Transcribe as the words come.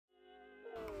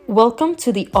Welcome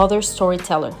to The Other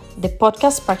Storyteller, the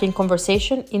podcast sparking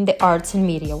conversation in the arts and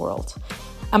media world.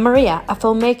 I'm Maria, a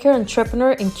filmmaker,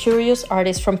 entrepreneur, and curious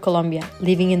artist from Colombia,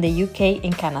 living in the UK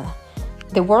and Canada.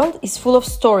 The world is full of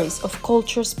stories of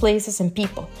cultures, places, and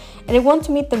people, and I want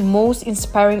to meet the most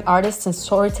inspiring artists and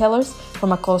storytellers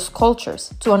from across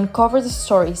cultures to uncover the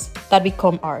stories that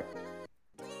become art.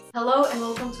 Hello and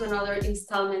welcome to another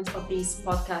installment of this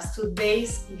podcast.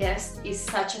 Today's guest is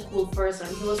such a cool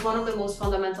person. He was one of the most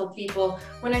fundamental people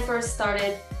when I first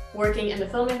started working in the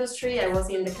film industry. I was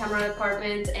in the camera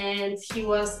department and he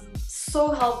was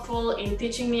so helpful in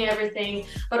teaching me everything,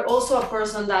 but also a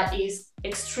person that is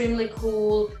extremely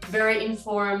cool, very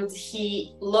informed.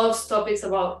 He loves topics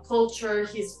about culture.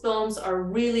 His films are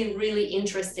really, really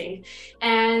interesting.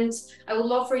 And I would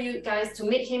love for you guys to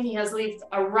meet him. He has lived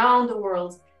around the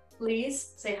world.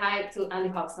 Please say hi to Andy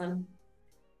Hodgson.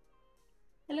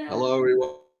 Hello,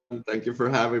 everyone. Thank you for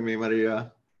having me,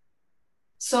 Maria.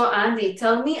 So, Andy,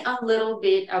 tell me a little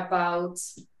bit about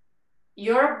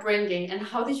your upbringing and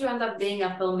how did you end up being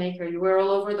a filmmaker? You were all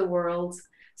over the world.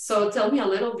 So, tell me a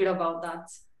little bit about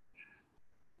that.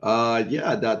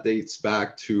 Yeah, that dates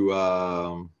back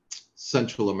to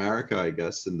Central America, I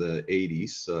guess, in the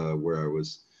 80s, where I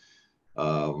was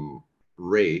um,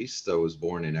 raised. I was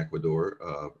born in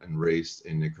Ecuador and raised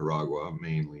in Nicaragua,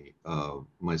 mainly.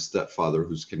 My stepfather,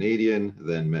 who's Canadian,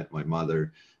 then met my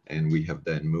mother, and we have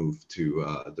then moved to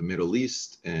the Middle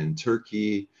East and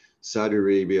Turkey, Saudi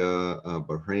Arabia,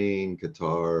 Bahrain,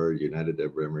 Qatar, United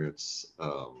Arab Emirates.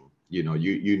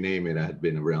 You name it. I had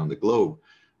been around the globe.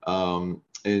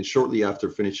 And shortly after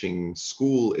finishing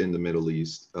school in the Middle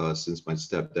East, since my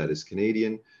stepdad is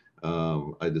Canadian,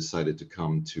 I decided to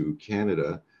come to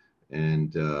Canada,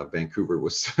 and Vancouver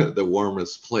was the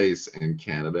warmest place in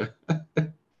Canada.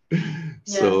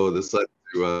 So decided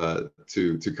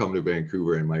to come to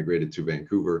Vancouver and migrated to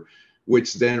Vancouver,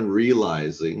 which then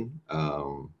realizing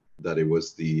that it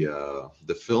was the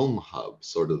film hub,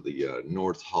 sort of the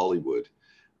North Hollywood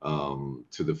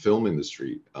to the film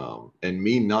industry, and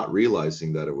me not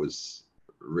realizing that I was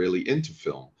really into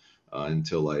film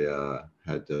until I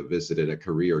had visited a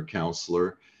career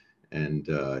counselor, and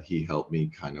he helped me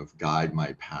kind of guide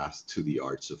my path to the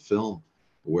arts of film,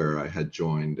 where I had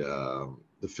joined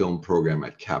the film program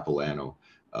at Capilano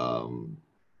um,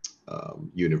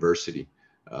 University.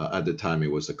 At the time,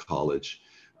 it was a college.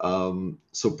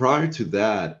 So prior to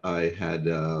that, I had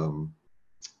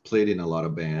played in a lot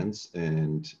of bands,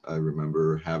 and I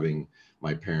remember having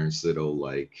my parents' little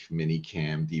like mini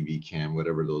cam, DV cam,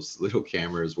 whatever those little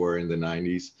cameras were in the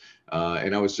 90s.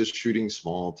 And I was just shooting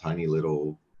small, tiny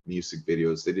little music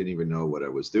videos. They didn't even know what I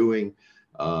was doing.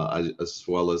 As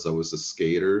well as I was a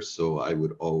skater, so I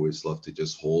would always love to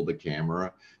just hold the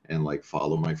camera and like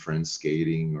follow my friends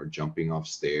skating or jumping off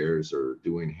stairs or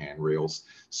doing handrails.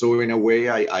 So in a way,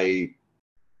 I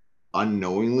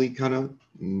unknowingly kind of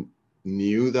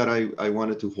knew that I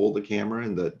wanted to hold the camera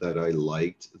and that I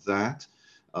liked that.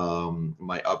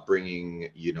 My upbringing,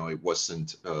 it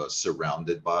wasn't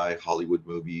surrounded by Hollywood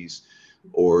movies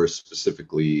or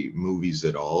specifically movies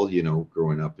at all.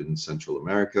 Growing up in Central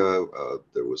America,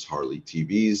 there was hardly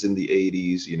TVs in the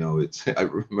 80s. I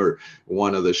remember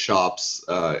one of the shops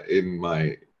in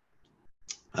my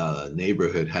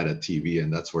neighborhood had a TV,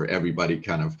 and that's where everybody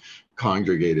kind of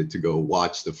congregated to go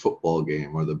watch the football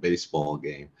game or the baseball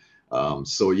game.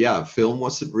 So yeah, film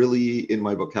wasn't really in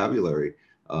my vocabulary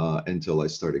until I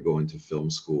started going to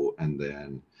film school, and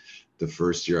then the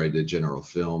first year I did general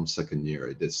film, second year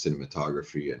I did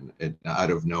cinematography, and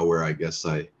out of nowhere, I guess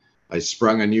I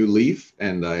sprung a new leaf,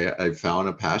 and I found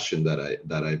a passion that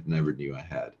I've never knew I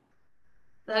had.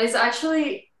 That is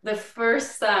actually the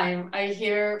first time I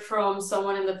hear from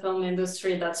someone in the film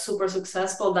industry that's super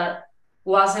successful that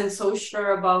wasn't so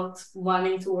sure about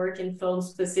wanting to work in film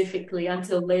specifically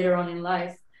until later on in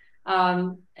life.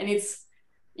 And it's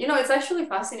actually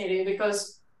fascinating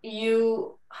because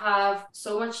you have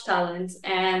so much talent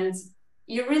and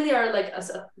you really are like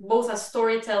both a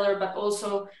storyteller, but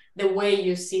also the way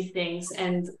you see things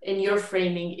and in your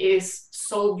framing is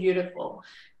so beautiful.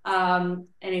 And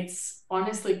it's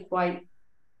honestly quite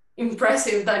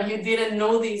impressive that you didn't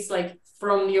know this like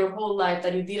from your whole life,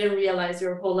 that you didn't realize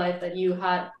your whole life that you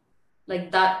had like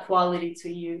that quality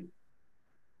to you.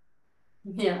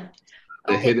 Yeah.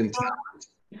 The Okay. hidden talent,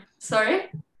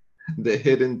 Sorry? the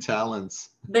hidden talents.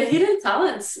 The hidden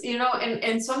talents,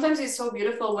 and sometimes it's so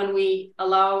beautiful when we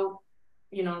allow,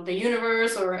 the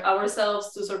universe or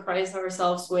ourselves to surprise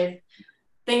ourselves with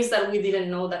things that we didn't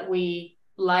know that we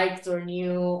liked or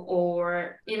knew,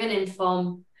 or even in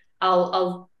film,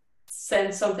 I'll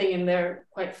send something in there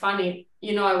quite funny.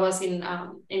 I was in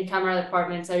camera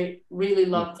departments. I really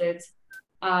loved it.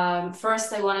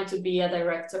 First, I wanted to be a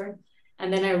director,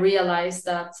 and then I realized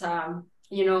that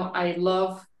I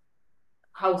love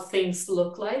how things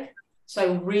look like. So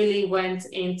I really went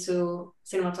into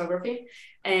cinematography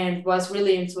and was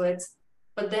really into it.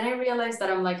 But then I realized that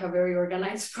I'm like a very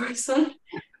organized person.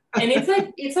 And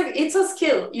it's a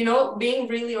skill, being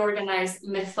really organized,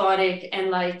 methodic, and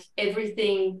like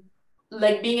everything,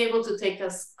 like being able to take a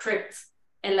script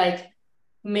and like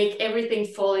make everything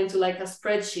fall into like a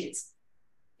spreadsheet.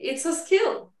 It's a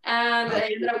skill. And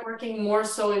I ended up working more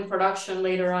so in production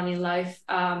later on in life.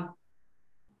 And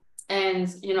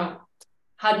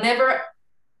had never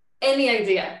any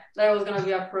idea that I was going to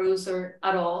be a producer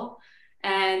at all.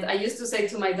 And I used to say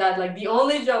to my dad, like, the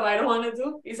only job I don't want to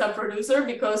do is a producer,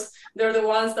 because they're the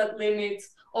ones that limit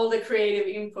all the creative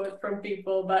input from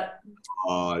people. But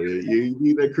you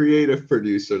need a creative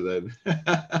producer then.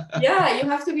 yeah, you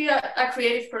have to be a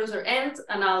creative producer and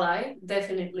an ally,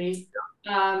 definitely.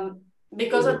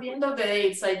 Because at the end of the day,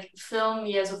 it's like film,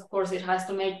 yes, of course, it has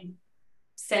to make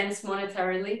sense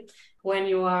monetarily when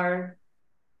you are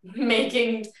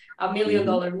making $1 million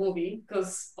movie,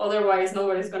 because otherwise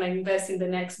nobody's going to invest in the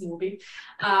next movie.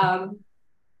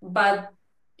 But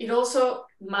it also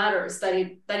matters that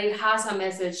it has a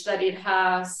message, that it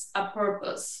has a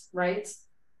purpose, right?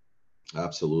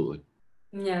 Absolutely.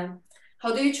 Yeah.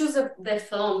 How do you choose the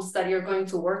films that you're going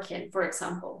to work in, for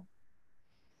example?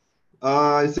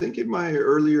 I think in my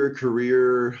earlier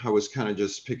career, I was kind of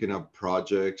just picking up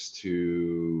projects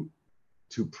to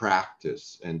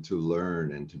practice and to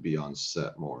learn and to be on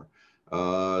set more.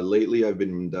 Lately, I've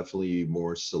been definitely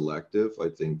more selective. I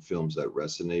think films that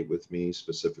resonate with me,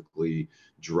 specifically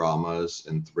dramas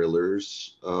and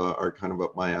thrillers, are kind of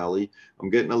up my alley.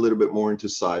 I'm getting a little bit more into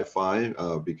sci-fi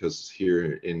because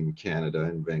here in Canada,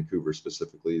 in Vancouver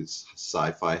specifically, it's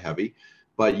sci-fi heavy.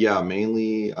 But yeah,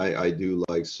 mainly I do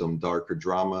like some darker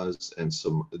dramas and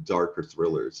some darker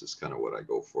thrillers is kind of what I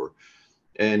go for.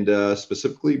 And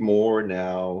specifically more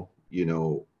now,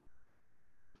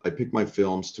 I pick my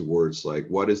films towards like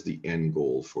what is the end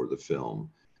goal for the film,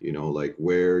 like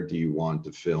where do you want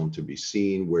the film to be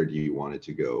seen, where do you want it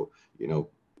to go,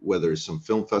 whether it's some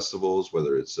film festivals,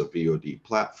 whether it's a VOD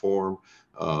platform,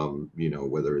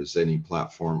 whether it's any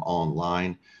platform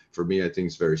online. For me, I think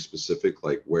it's very specific,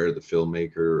 like where the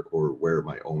filmmaker or where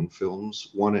my own films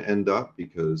want to end up,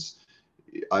 because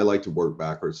I like to work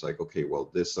backwards, like, okay, well,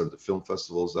 this are the film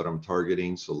festivals that I'm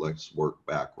targeting, so let's work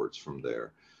backwards from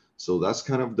there. So that's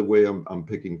kind of the way I'm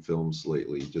picking films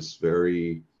lately, just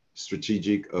very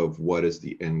strategic of what is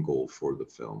the end goal for the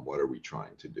film, what are we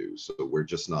trying to do. So we're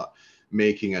just not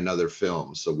making another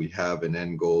film. So we have an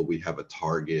end goal, we have a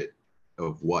target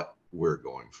of what we're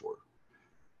going for.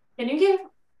 Can you give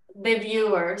the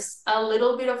viewers a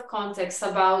little bit of context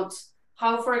about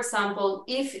how, for example,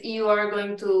 if you are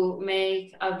going to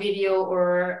make a video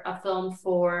or a film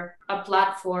for a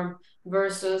platform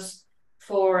versus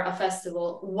for a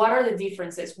festival, what are the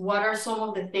differences? What are some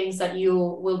of the things that you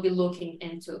will be looking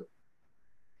into?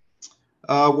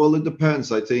 Well, it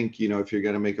depends. I think, if you're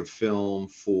going to make a film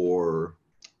for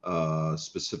a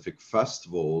specific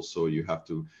festival, so you have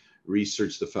to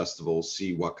research the festival,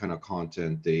 see what kind of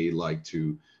content they like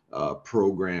to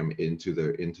program into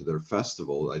their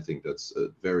festival. I think that's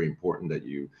very important that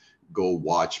you go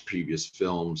watch previous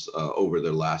films over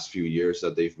the last few years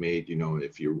that they've made,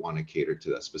 if you want to cater to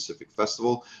that specific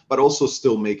festival, but also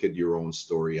still make it your own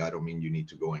story. I don't mean you need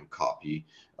to go and copy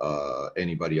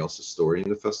anybody else's story in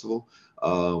the festival.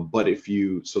 But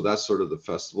so that's sort of the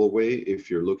festival way. If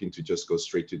you're looking to just go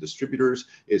straight to distributors,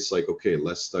 it's like, okay,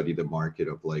 let's study the market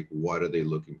of like, what are they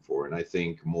looking for? And I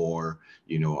think more,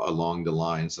 along the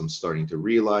lines, I'm starting to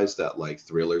realize that like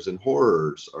thrillers and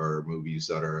horrors are movies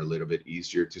that are a little bit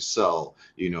easier to sell.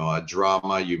 A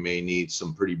drama, you may need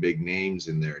some pretty big names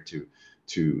in there to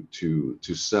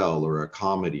sell, or a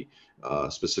comedy,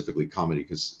 specifically comedy,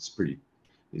 because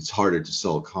it's harder to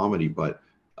sell comedy. But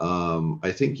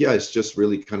I think, yeah, it's just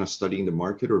really kind of studying the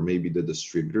market, or maybe the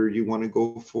distributor you want to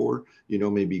go for,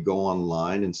 maybe go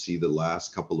online and see the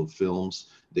last couple of films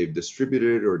they've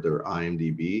distributed, or their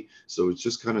IMDb. So it's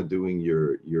just kind of doing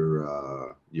your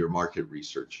market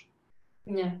research.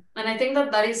 Yeah. And I think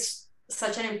that is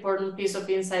such an important piece of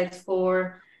insight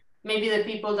for maybe the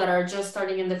people that are just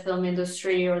starting in the film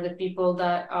industry, or the people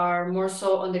that are more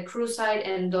so on the crew side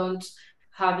and don't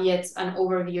have yet an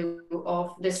overview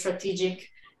of the strategic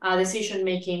decision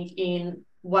making in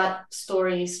what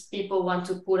stories people want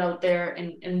to put out there,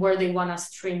 and where they want to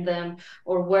stream them,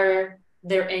 or where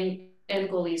their end end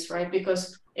goal is, right?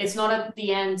 Because it's not at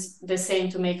the end the same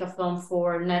to make a film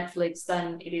for Netflix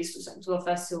than it is to send to a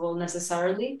festival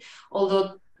necessarily,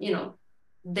 although, you know,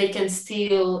 they can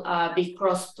still be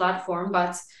cross-platform,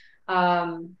 but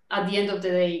at the end of the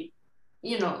day,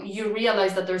 you know, you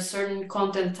realize that there's certain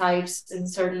content types and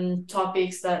certain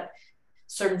topics that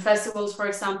certain festivals, for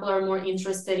example, are more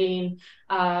interested in.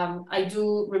 I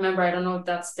do remember, I don't know if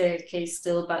that's the case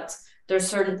still, but there's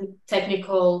certain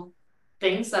technical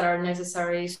things that are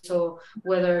necessary. So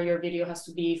whether your video has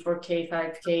to be 4K,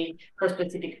 5K for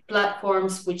specific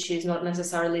platforms, which is not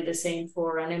necessarily the same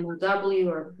for an MOW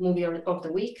or movie of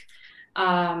the week.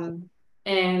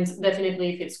 And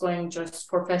definitely if it's going just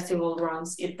for festival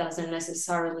runs, it doesn't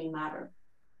necessarily matter.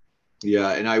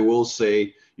 Yeah, and I will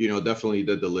say, you know, definitely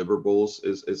the deliverables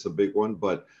is a big one,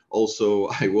 but also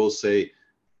I will say,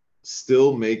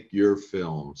 still make your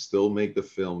film, still make the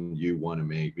film you want to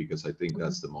make, because I think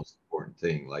that's the most important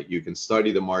thing. Like, you can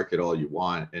study the market all you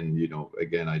want, and, you know,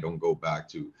 again, I don't go back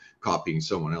to copying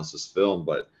someone else's film,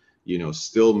 but, you know,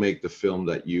 still make the film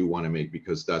that you want to make,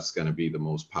 because that's going to be the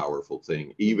most powerful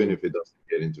thing, even if it doesn't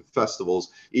get into festivals,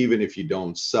 even if you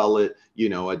don't sell it. You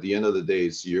know, at the end of the day,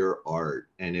 it's your art.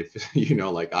 And if you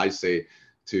know, like I say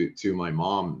to my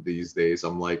mom these days,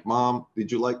 I'm like, Mom,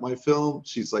 did you like my film?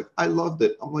 She's like, I loved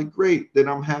it. I'm like, great, then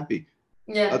I'm happy.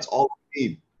 Yeah, That's all I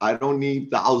need. I don't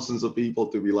need thousands of people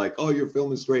to be like, oh, your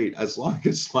film is great. As long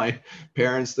as my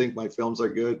parents think my films are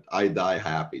good, I die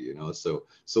happy, you know. So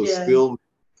yeah, still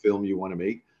film you want to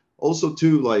make. Also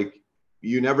too, like,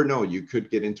 you never know, you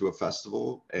could get into a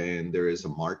festival and there is a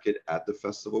market at the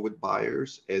festival with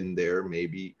buyers, and there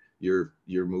maybe your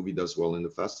movie does well in the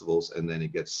festivals, and then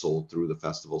it gets sold through the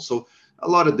festival. So a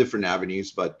lot of different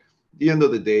avenues, but at the end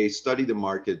of the day, study the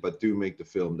market, but do make the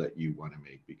film that you want to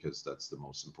make, because that's the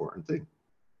most important thing.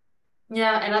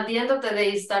 yeah. And at the end of the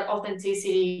day, it's that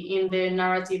authenticity in the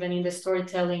narrative and in the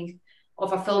storytelling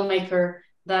of a filmmaker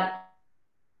that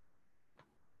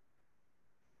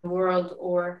world,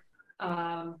 or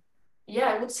yeah,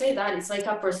 I would say that it's like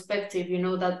a perspective, you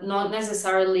know, that not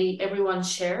necessarily everyone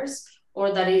shares,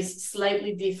 or that is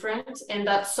slightly different, and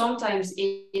that sometimes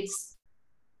it's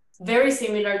very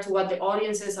similar to what the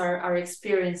audiences are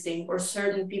experiencing, or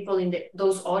certain people in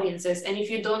those audiences. And if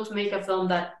you don't make a film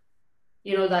that,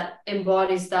 you know, that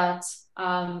embodies that,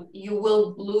 you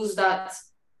will lose that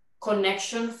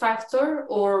connection factor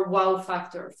or wow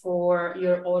factor for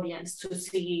your audience to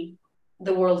see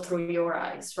the world through your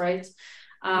eyes, right?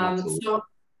 Absolutely. So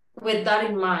with that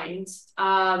in mind,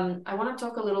 I want to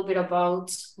talk a little bit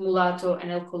about Mulatto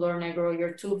and El Color Negro,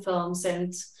 your two films,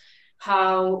 and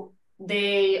how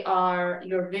they are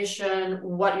your vision,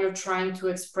 what you're trying to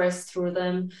express through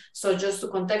them. So just to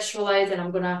contextualize, and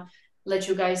I'm gonna let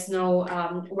you guys know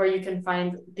where you can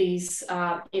find these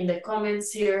in the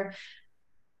comments here.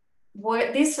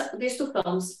 Where these two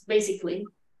films basically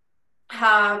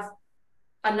have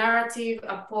a narrative,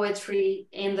 a poetry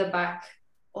in the back,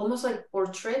 almost like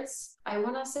portraits, I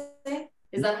want to say.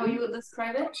 Is that how you would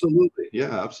describe it? Absolutely.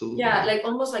 Yeah, absolutely. Yeah, like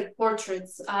almost like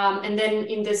portraits. And then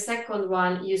in the second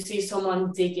one, you see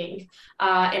someone digging.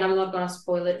 And I'm not going to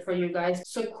spoil it for you guys.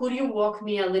 So could you walk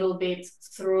me a little bit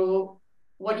through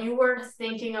what you were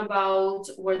thinking about,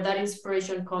 where that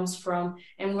inspiration comes from,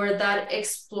 and where that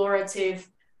explorative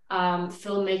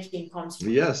filmmaking comes from?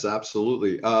 Yes,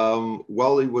 absolutely.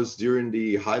 Well, it was during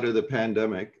the height of the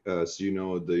pandemic. As you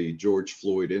know, the George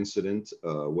Floyd incident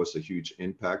was a huge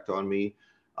impact on me.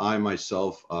 I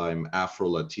myself, I'm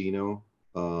Afro-Latino,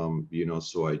 you know,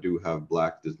 so I do have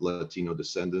Black Latino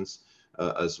descendants,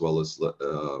 as well as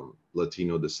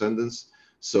Latino descendants.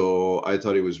 So I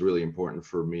thought it was really important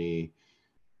for me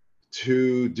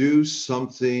to do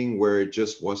something where it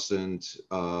just wasn't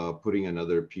putting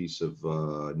another piece of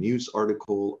news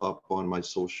article up on my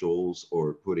socials,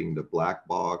 or putting the black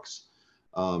box.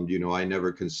 You know, I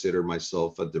never consider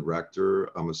myself a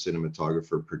director. I'm a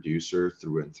cinematographer, producer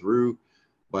through and through.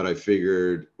 But I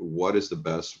figured, what is the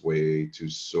best way to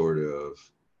sort of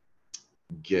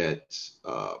get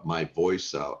my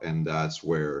voice out? And that's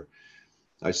where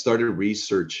I started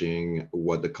researching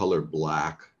what the color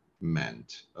black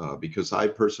meant, because I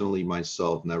personally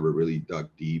myself never really dug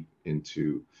deep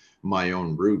into my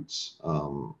own roots.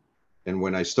 And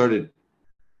when I started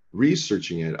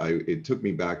researching it, it took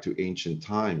me back to ancient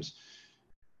times.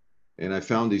 And I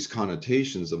found these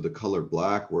connotations of the color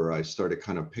black, where I started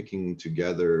kind of picking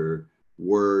together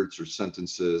words or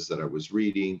sentences that I was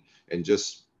reading and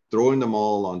just throwing them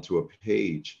all onto a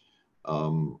page.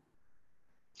 Um,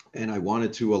 and I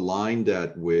wanted to align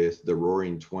that with the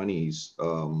Roaring Twenties,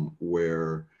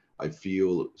 where I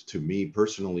feel, to me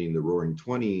personally, in the Roaring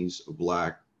Twenties,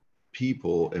 Black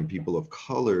people and people of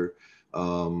color,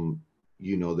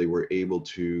 they were able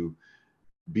to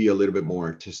be a little bit more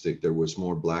artistic. There was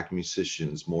more Black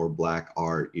musicians, more Black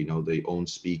art. They owned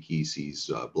speakeasies,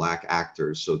 Black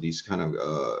actors. So these kind of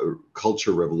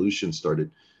culture revolutions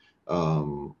started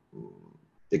um,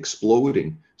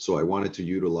 exploding. So I wanted to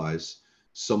utilize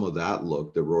some of that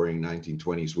look, the roaring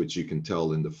 1920s, which you can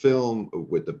tell in the film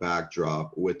with the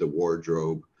backdrop, with the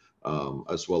wardrobe,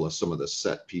 as well as some of the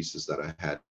set pieces that I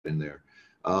had in there.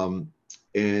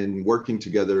 And working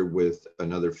together with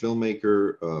another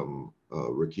filmmaker,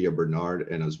 Rakia Bernard,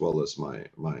 and as well as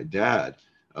my dad,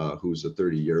 who's a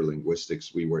 30-year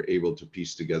linguistics, we were able to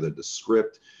piece together the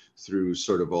script through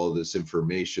sort of all this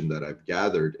information that I've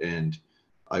gathered. And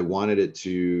I wanted it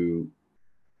to,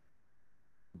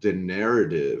 the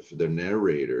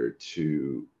narrator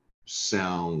to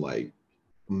sound like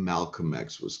Malcolm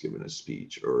X was given a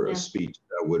speech, or a Yeah. speech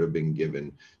that would have been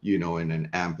given, in an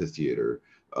amphitheater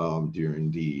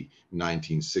during the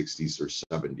 1960s or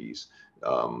 70s.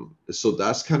 So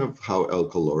that's kind of how El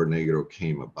Color Negro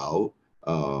came about.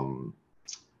 Um,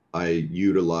 I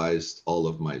utilized all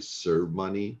of my CERB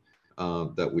money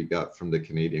that we got from the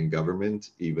Canadian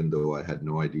government, even though I had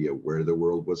no idea where the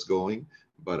world was going.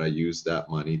 But I used that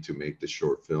money to make the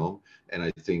short film, and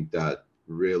I think that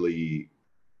really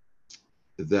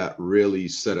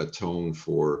set a tone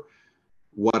for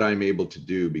what I'm able to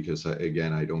do, because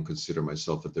again, I don't consider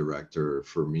myself a director.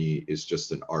 For me, it's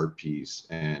just an art piece,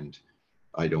 and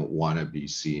I don't want to be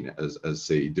seen as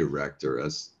a director,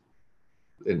 as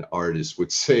an artist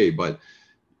would say. But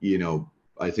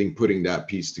I think putting that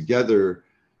piece together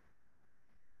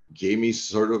gave me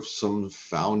sort of some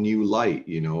found new light.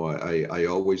 I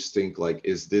always think, like,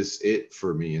 is this it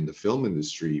for me in the film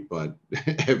industry? But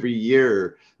every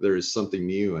year there is something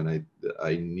new, and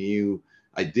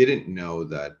I didn't know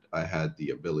that I had the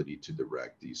ability to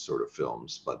direct these sort of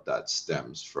films, but that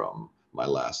stems from my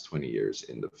last 20 years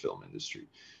in the film industry.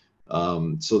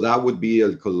 So that would be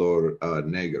El Color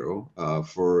Negro.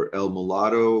 For El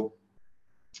Mulatto,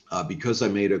 because I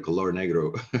made a Color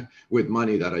Negro with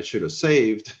money that I should have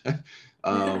saved,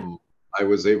 I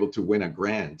was able to win a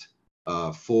grant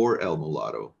for El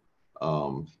Mulatto,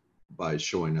 um, by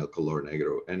showing El Color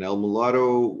Negro. And El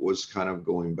Mulatto was kind of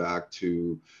going back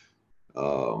to,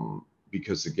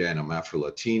 because again, I'm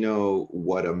Afro-Latino,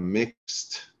 what a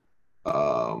mixed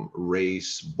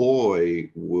race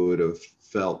boy would have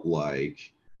felt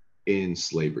like in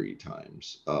slavery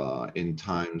times, in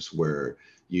times where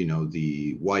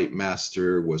the white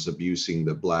master was abusing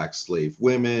the Black slave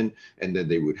women, and then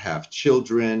they would have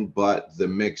children, but the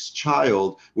mixed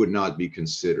child would not be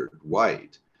considered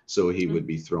white, so he would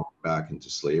be thrown back into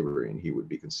slavery and he would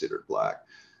be considered Black.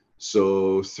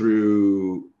 So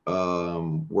through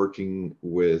working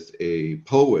with a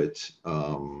poet,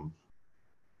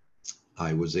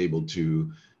 I was able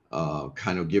to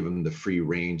kind of give him the free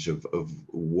range of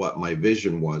what my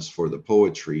vision was for the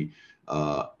poetry,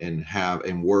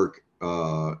 and work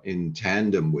in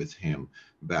tandem with him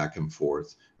back and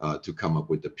forth to come up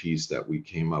with the piece that we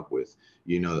came up with.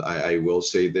 I will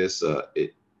say this,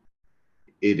 it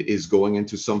is going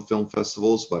into some film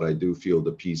festivals, but I do feel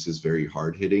the piece is very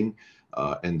hard hitting,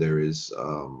 and there is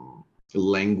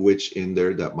language in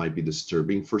there that might be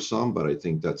disturbing for some, but I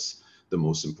think that's the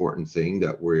most important thing,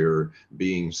 that we're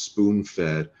being spoon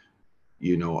fed,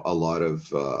 a lot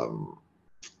of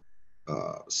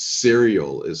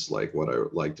cereal is like what I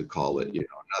like to call it,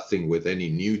 nothing with any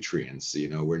nutrients,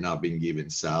 we're not being given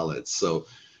salads. So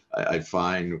I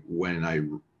find when I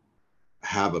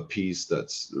have a piece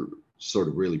that's sort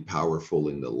of really powerful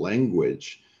in the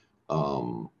language,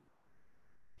 um,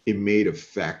 it may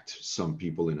affect some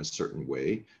people in a certain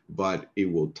way, but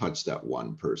it will touch that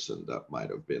one person that might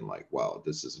have been like, wow,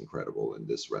 this is incredible and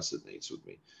this resonates with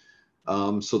me.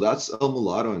 So that's El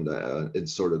Mulatto, and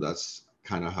sort of that's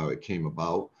kind of how it came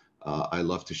about. I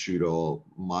love to shoot all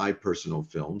my personal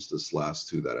films, this last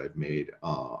two that I've made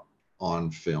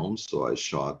on film. So I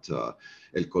shot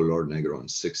El Color Negro on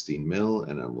 16 mil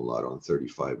and El Mulatto on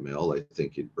 35 mil. I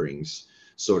think it brings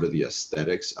sort of the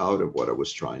aesthetics out of what I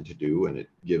was trying to do, and it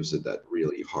gives it that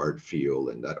really hard feel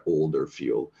and that older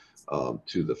feel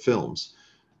to the films.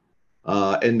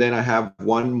 And then I have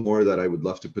one more that I would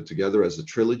love to put together as a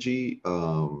trilogy.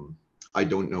 I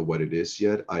don't know what it is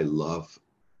yet. I love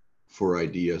for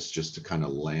ideas just to kind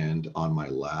of land on my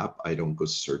lap. I don't go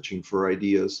searching for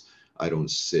ideas. I don't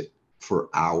sit for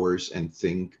hours and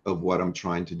think of what I'm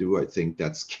trying to do. I think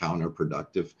that's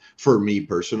counterproductive for me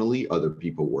personally. Other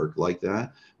people work like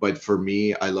that. But for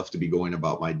me, I love to be going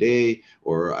about my day,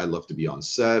 or I love to be on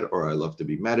set, or I love to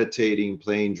be meditating,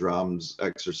 playing drums,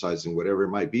 exercising, whatever it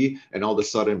might be. And all of a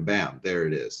sudden, bam, there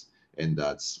it is. And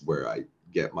that's where I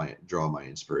draw my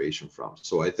inspiration from.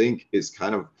 So I think it's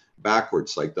kind of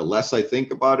backwards. Like the less I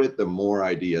think about it, the more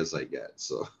ideas I get.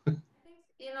 So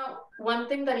One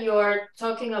thing that you are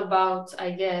talking about,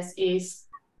 I guess, is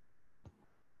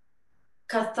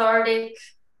cathartic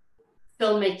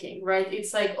filmmaking, right?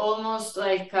 It's like almost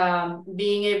like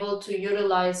being able to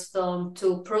utilize film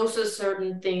to process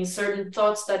certain things, certain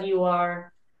thoughts that you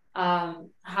are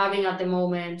having at the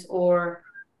moment, or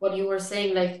what you were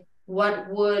saying, like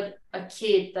what would a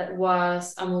kid that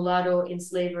was a mulatto in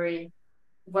slavery,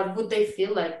 what would they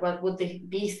feel like? What would they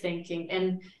be thinking?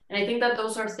 And I think that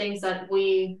those are things that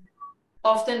we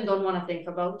often don't want to think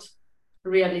about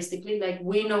realistically. Like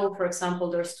we know, for example,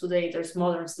 there's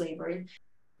modern slavery,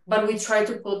 but we try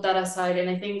to put that aside. And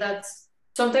I think that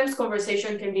sometimes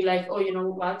conversation can be like, oh, you know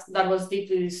what, that was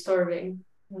deeply disturbing.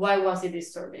 Why was it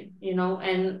disturbing?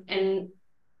 And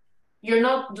you're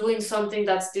not doing something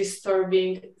that's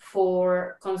disturbing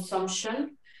for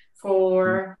consumption,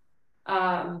 for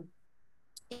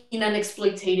in an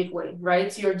exploitative way,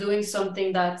 right? You're doing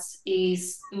something that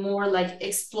is more like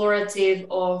explorative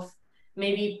of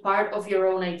maybe part of your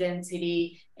own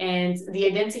identity and the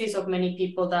identities of many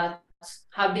people that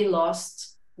have been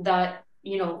lost, that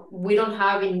we don't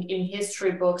have in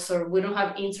history books, or we don't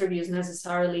have interviews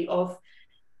necessarily of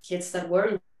kids that were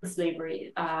in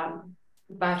slavery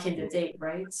back in the day,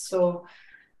 right? So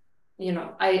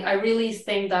I really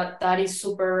think that that is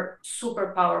super,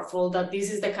 super powerful, that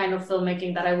this is the kind of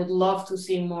filmmaking that I would love to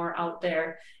see more out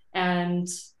there. And,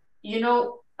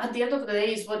 at the end of the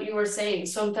day, is what you were saying.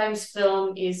 Sometimes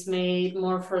film is made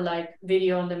more for like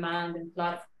video on demand and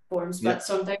platforms, but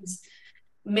sometimes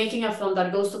making a film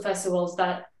that goes to festivals,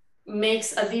 that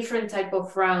makes a different type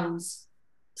of rounds,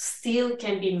 still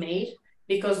can be made,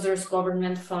 because there's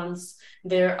government funds.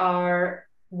 There are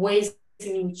ways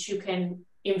in which you can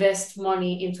invest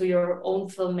money into your own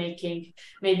filmmaking,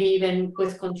 maybe even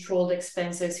with controlled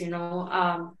expenses,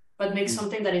 but make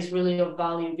something that is really of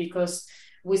value, because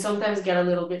we sometimes get a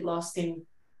little bit lost in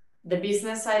the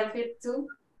business side of it too.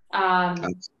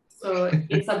 So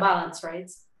it's a balance, right?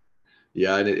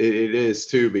 Yeah, and it is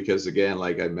too, because again,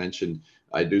 like I mentioned,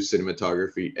 I do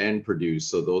cinematography and produce.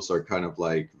 So those are kind of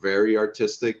like very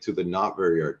artistic to the not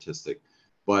very artistic.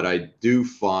 But I do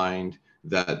find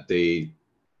that they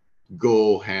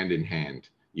go hand in hand,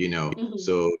 Mm-hmm.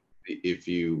 So if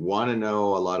you want to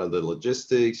know a lot of the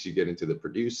logistics, you get into the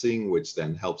producing, which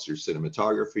then helps your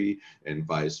cinematography, and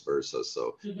vice versa.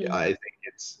 So yeah, I think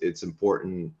it's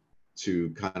important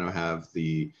to kind of have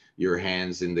your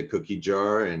hands in the cookie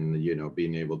jar, and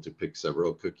being able to pick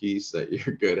several cookies that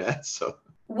you're good at. So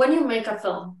when you make a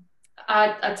film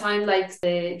at a time like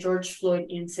the George Floyd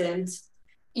incident,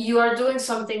 you are doing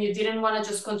something, you didn't want to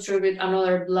just contribute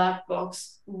another black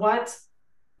box. What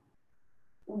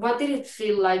did it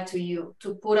feel like to you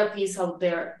to put a piece out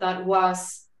there that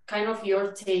was kind of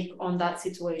your take on that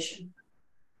situation?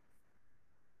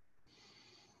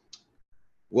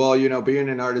 Well, being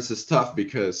an artist is tough,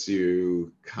 because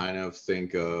you kind of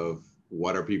think of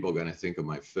what are people going to think of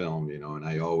my film, and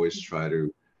I always try to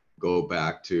go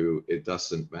back to, it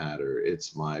doesn't matter.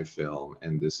 It's my film,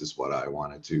 and this is what I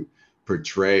wanted to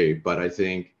portray. But I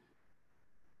think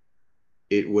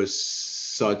it was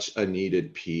such a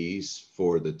needed piece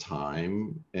for the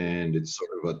time, and it's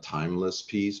sort of a timeless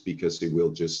piece, because it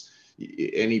will just,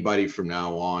 anybody from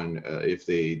now on, if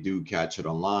they do catch it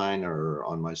online or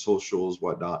on my socials,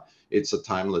 whatnot, it's a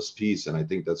timeless piece. And I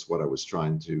think that's what I was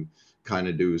trying to kind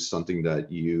of do, something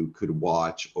that you could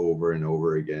watch over and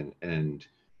over again and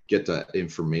get that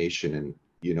information. And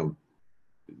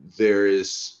there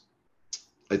is,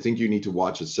 I think you need to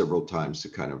watch it several times to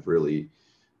kind of really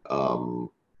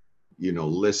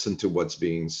listen to what's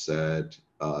being said.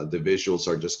 The visuals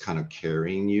are just kind of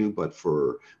carrying you, but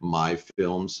for my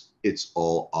films, it's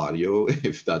all audio.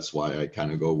 If that's why I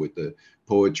kind of go with the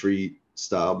poetry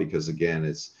style, because again,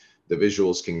 it's the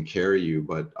visuals can carry you,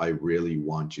 but I really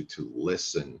want you to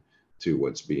listen to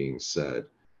what's being said.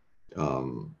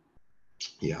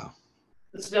 Yeah.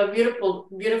 It's a beautiful,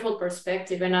 beautiful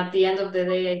perspective. And at the end of the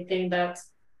day, I think that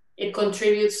it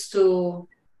contributes to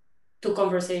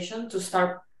conversation, to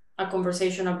start a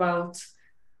conversation about,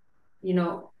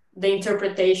 the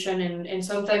interpretation, and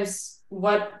sometimes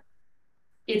what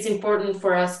it's important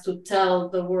for us to tell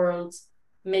the world.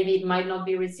 Maybe it might not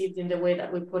be received in the way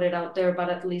that we put it out there, but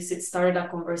at least it started a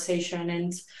conversation.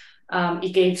 And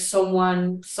it gave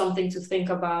someone something to think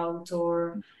about,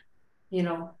 or,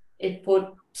 it put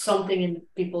something in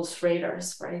people's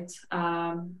radars, right?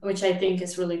 Which I think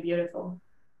is really beautiful.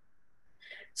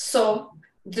 So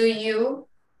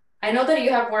I know that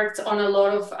you have worked on a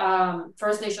lot of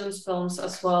First Nations films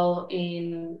as well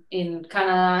in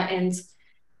Canada, and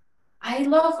I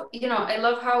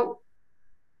love how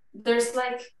there's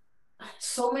like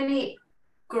so many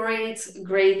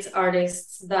great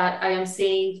artists that I am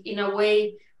seeing in a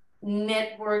way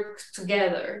network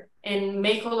together and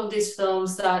make all of these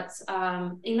films that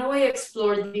in a way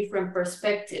explore different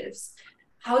perspectives.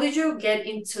 How did you get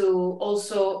into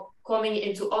also coming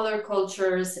into other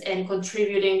cultures and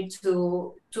contributing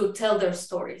to tell their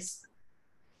stories?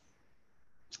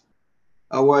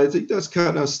 Well, I think that's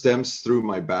kind of stems through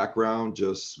my background,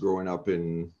 just growing up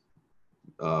in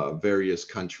various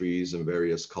countries and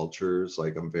various cultures.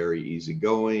 Like, I'm very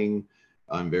easygoing.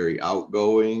 I'm very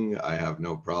outgoing. I have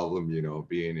no problem,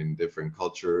 being in different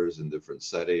cultures and different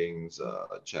settings,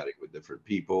 chatting with different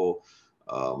people.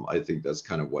 I think that's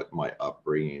kind of what my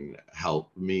upbringing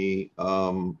helped me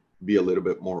be a little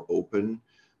bit more open.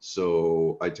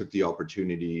 So I took the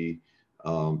opportunity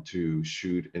to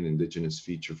shoot an Indigenous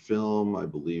feature film, I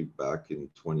believe back in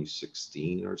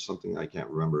 2016 or something. I can't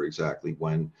remember exactly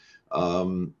when.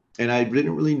 And I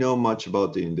didn't really know much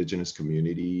about the Indigenous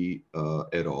community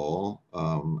at all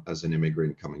as an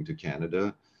immigrant coming to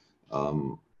Canada.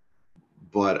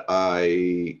 But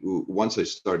once I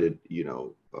started,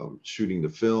 shooting the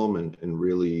film and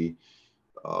really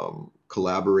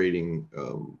collaborating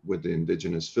with the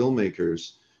Indigenous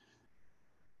filmmakers,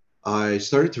 I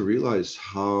started to realize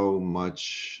how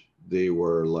much they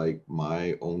were like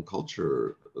my own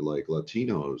culture, like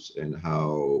Latinos, and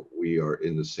how we are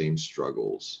in the same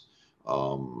struggles.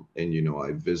 And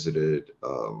I visited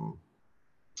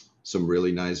some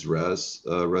really nice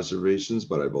reservations,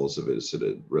 but I've also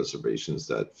visited reservations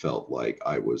that felt like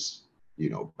I was,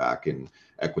 back in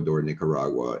Ecuador,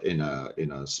 Nicaragua, in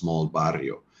a small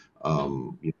barrio.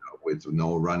 With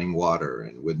no running water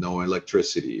and with no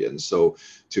electricity. And so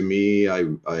to me, I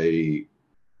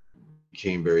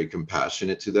became very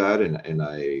compassionate to that, and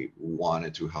I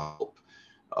wanted to help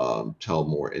tell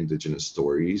more Indigenous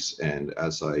stories. And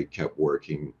as I kept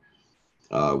working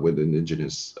with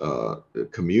Indigenous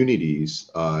communities,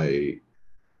 I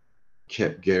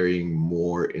kept getting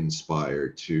more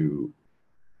inspired to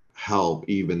help,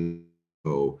 even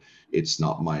though it's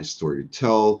not my story to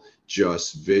tell.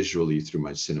 Just visually through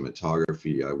my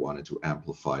cinematography, I wanted to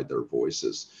amplify their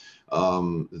voices.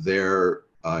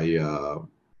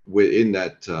 Within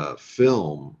that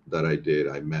film that I did,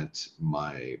 I met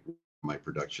my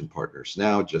production partners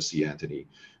now, Jesse Anthony,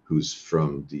 who's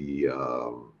from the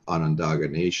Onondaga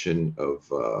Nation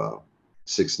of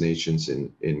Six Nations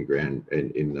in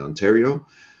Ontario.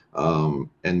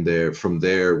 And from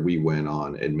there, we went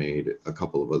on and made a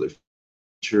couple of other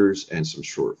features and some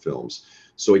short films.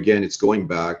 So again, it's going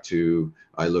back to,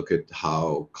 I look at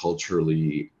how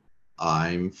culturally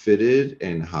I'm fitted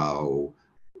and how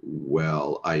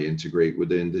well I integrate with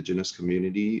the Indigenous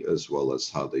community, as well as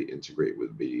how they integrate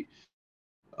with me.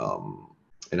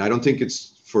 And I don't think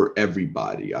it's for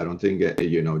everybody. I don't think,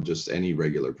 just any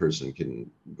regular person can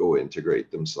go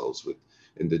integrate themselves with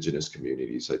Indigenous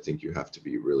communities. I think you have to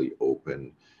be really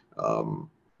open,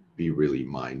 be really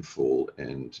mindful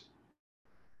and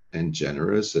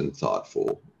generous and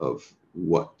thoughtful of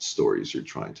what stories you're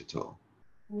trying to tell.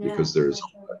 Yeah, because there's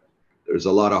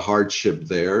a lot of hardship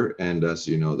there, and as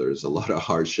you know, there's a lot of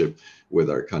hardship with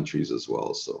our countries as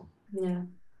well. So yeah,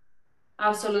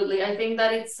 absolutely. I think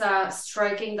that it's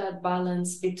striking that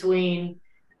balance between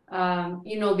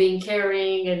being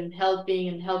caring and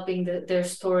helping their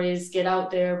stories get out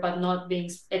there, but not being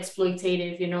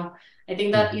exploitative. I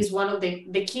think that is one of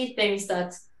the key things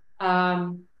that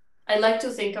I like to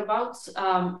think about.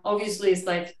 Obviously, it's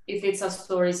like, if it's a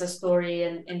story,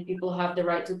 and people have the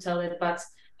right to tell it, but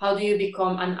how do you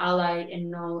become an ally and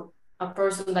know a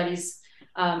person that is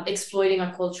exploiting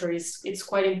a culture is it's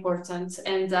quite important.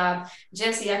 And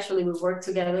Jesse, actually, we worked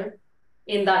together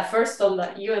in that first film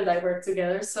that you and I worked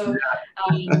together. So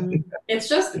it's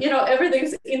just,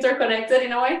 everything's interconnected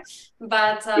in a way.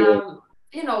 But,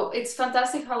 it's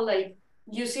fantastic how, like,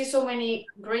 you see so many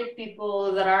great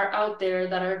people that are out there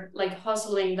that are like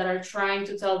hustling, that are trying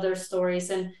to tell their stories.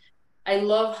 And I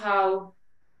love how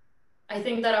I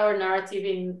think that our narrative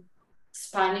in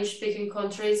Spanish speaking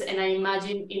countries, and I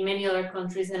imagine in many other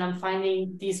countries, and I'm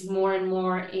finding this more and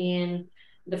more in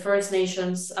the First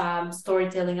Nations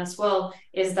storytelling as well,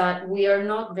 is that we are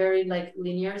not very like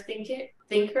linear thinking.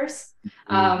 thinkers.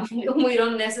 Mm. We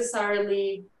don't necessarily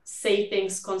say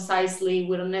things concisely.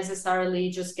 We don't necessarily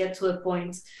just get to the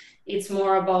point. It's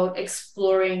more about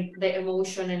exploring the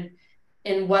emotion,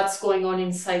 and what's going on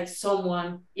inside someone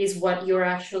is what you're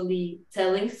actually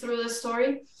telling through the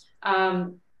story.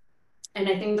 And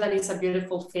I think that is a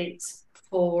beautiful fit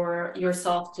for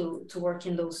yourself to work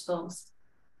in those films.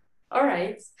 All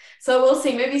right. So we'll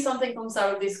see. Maybe something comes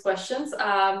out of these questions.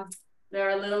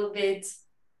 They're a little bit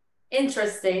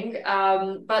interesting.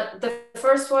 But the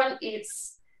first one is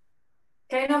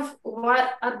kind of what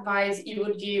advice you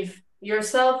would give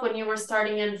yourself when you were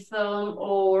starting in film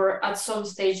or at some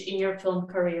stage in your film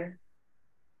career.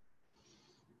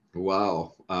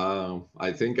 Wow.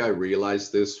 I think I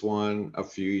realized this one a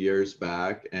few years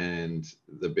back, and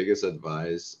the biggest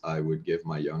advice I would give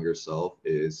my younger self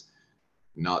is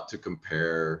not to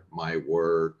compare my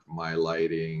work, my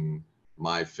lighting,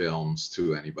 my films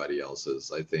to anybody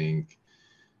else's. I think,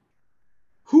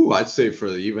 I'd say for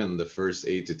even the first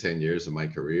 8 to 10 years of my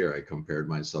career, I compared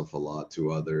myself a lot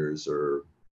to others, or,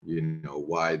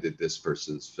 why did this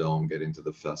person's film get into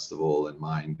the festival and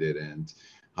mine didn't?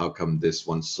 How come this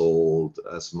one sold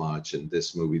as much and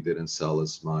this movie didn't sell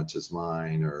as much as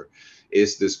mine? Or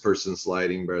is this person's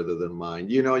lighting better than mine?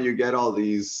 You get all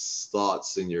these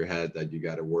thoughts in your head that you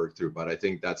got to work through. But I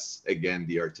think that's, again,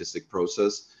 the artistic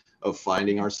process of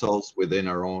finding ourselves within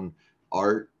our own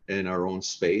art in our own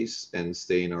space and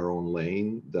stay in our own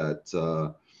lane. That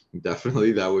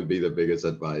definitely, that would be the biggest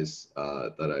advice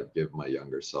that I'd give my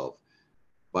younger self.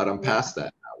 But I'm past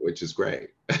that now, which is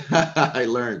great. I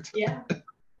learned. Yeah.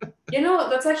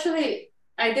 That's actually,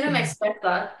 I didn't expect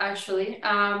that actually.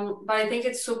 But I think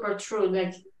it's super true.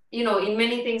 Like, in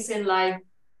many things in life,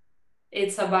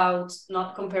 it's about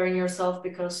not comparing yourself,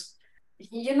 because,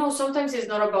 sometimes it's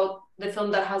not about the film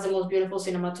that has the most beautiful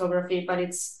cinematography, but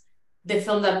it's the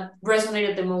film that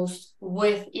resonated the most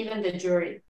with even the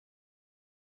jury,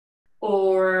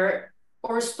 or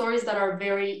stories that are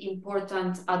very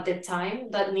important at the time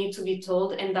that need to be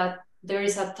told, and that there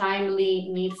is a timely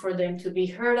need for them to be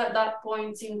heard at that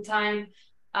point in time.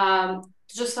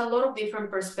 Just a lot of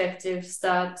different perspectives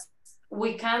that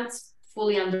we can't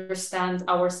fully understand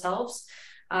ourselves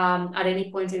at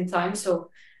any point in time. So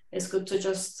it's good to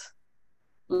just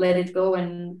let it go.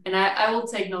 And I will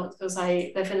take note, because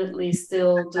I definitely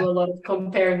still do a lot of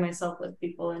comparing myself with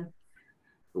people, and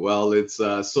Well, it's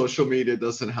social media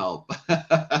doesn't help.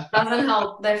 doesn't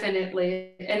help,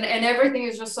 definitely. And everything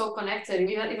is just so connected.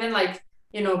 Even like,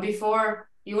 before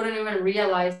you wouldn't even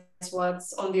realize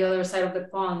what's on the other side of the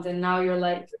pond, and now you're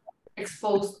like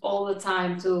exposed all the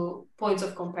time to points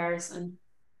of comparison.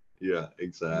 Yeah,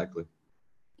 exactly.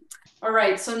 All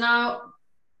right, so now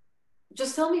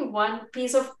just tell me one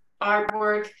piece of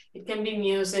artwork. It can be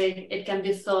music, it can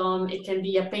be film, it can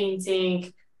be a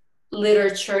painting,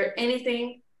 literature,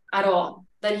 anything at all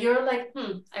that you're like,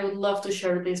 I would love to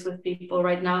share this with people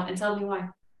right now, and tell me why.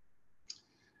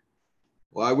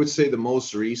 Well, I would say the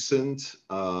most recent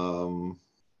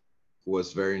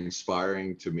was very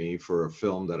inspiring to me for a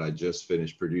film that I just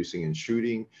finished producing and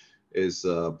shooting, is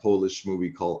a Polish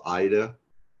movie called Ida.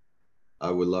 I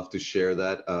would love to share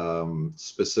that.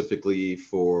 Specifically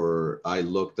I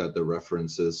looked at the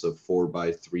references of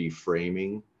 4:3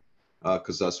 framing,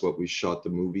 because that's what we shot the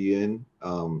movie in,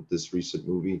 this recent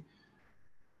movie.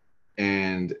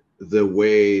 And the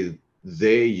way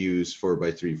they use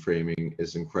 4:3 framing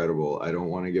is incredible. I don't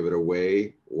want to give it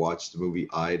away. Watch the movie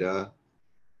Ida.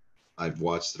 I've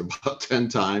watched it about 10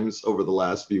 times over the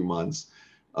last few months.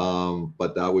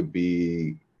 But that would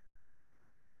be,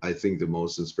 I think, the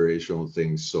most inspirational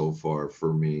thing so far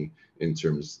for me, in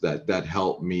terms that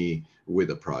helped me with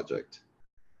a project.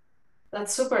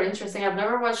 That's super interesting. I've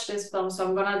never watched this film, so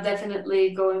I'm gonna definitely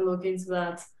go and look into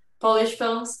that. Polish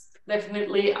films,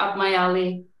 definitely up my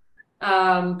alley.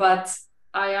 But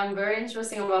I am very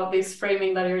interesting about this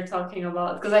framing that you're talking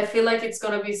about, because I feel like it's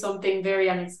gonna be something very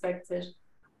unexpected.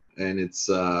 And it's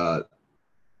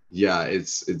yeah,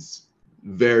 it's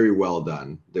very well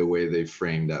done, the way they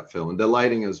framed that film, and the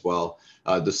lighting as well.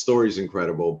 The story's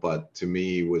incredible, but to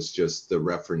me was just the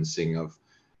referencing of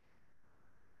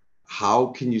how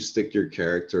can you stick your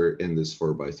character in this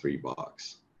 4:3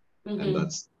 box. And Mm-hmm.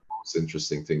 that's the most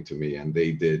interesting thing to me, and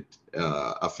they did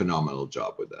a phenomenal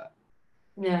job with that.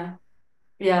 Yeah.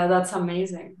 Yeah, that's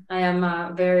amazing. I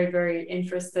am very, very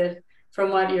interested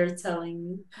from what you're telling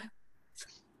me.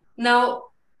 Now,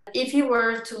 if you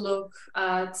were to look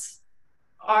at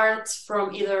art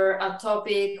from either a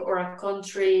topic or a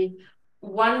country,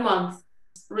 1 month,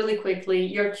 really quickly,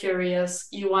 you're curious,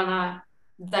 you wanna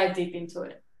dive deep into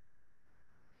it.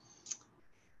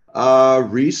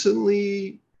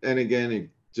 Recently, and again, it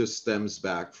just stems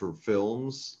back for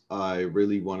films. I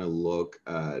really want to look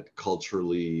at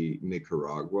culturally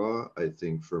Nicaragua. I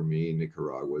think for me,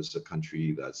 Nicaragua is a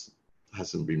country that's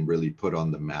hasn't been really put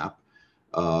on the map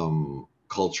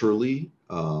culturally.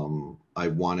 I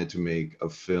wanted to make a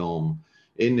film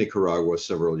in Nicaragua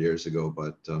several years ago,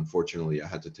 but unfortunately, I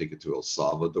had to take it to El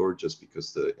Salvador just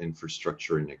because the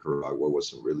infrastructure in Nicaragua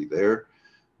wasn't really there.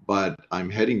 But I'm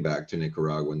heading back to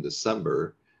Nicaragua in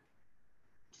December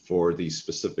for these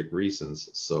specific reasons.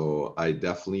 So I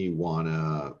definitely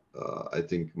wanna. I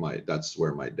think that's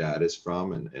where my dad is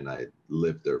from, and I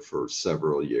lived there for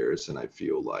several years, and I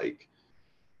feel like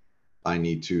I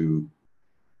need to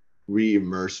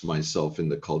re-immerse myself in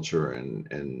the culture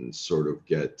and sort of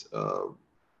get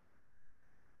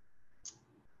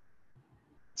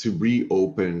to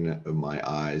reopen my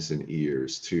eyes and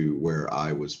ears to where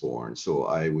I was born. So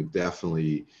I would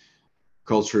definitely,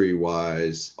 culturally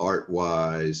wise, art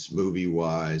wise, movie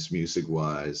wise, music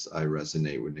wise, I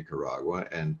resonate with Nicaragua.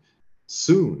 And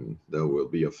soon there will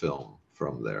be a film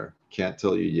from there. Can't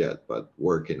tell you yet, but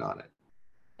working on it.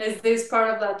 Is this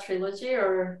part of that trilogy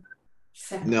or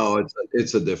separate? No,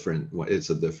 it's a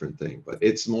different thing, but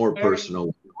it's more Very,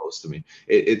 personal, close to me.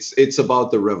 It's about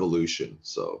the revolution.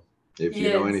 So if you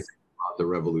know yes. anything about the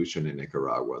revolution in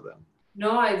Nicaragua, then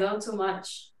No, I don't too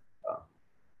much. uh,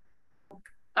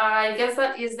 I guess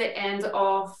that is the end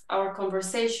of our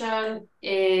conversation.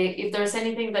 If there's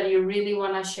anything that you really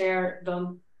want to share,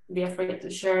 don't be afraid to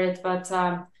share it. But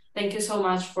thank you so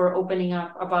much for opening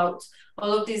up about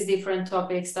all of these different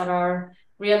topics that are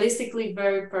realistically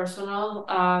very personal,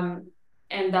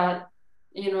 and that,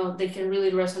 you know, they can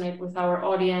really resonate with our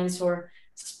audience or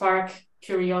spark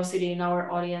curiosity in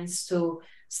our audience to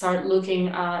start looking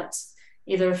at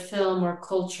either film or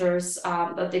cultures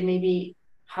that they maybe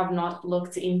have not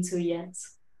looked into yet.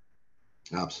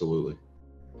 absolutely.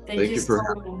 Thank Thank you you for so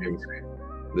having me.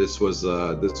 much. This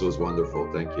was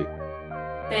wonderful. Thank you.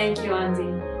 Thank you,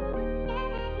 Andy.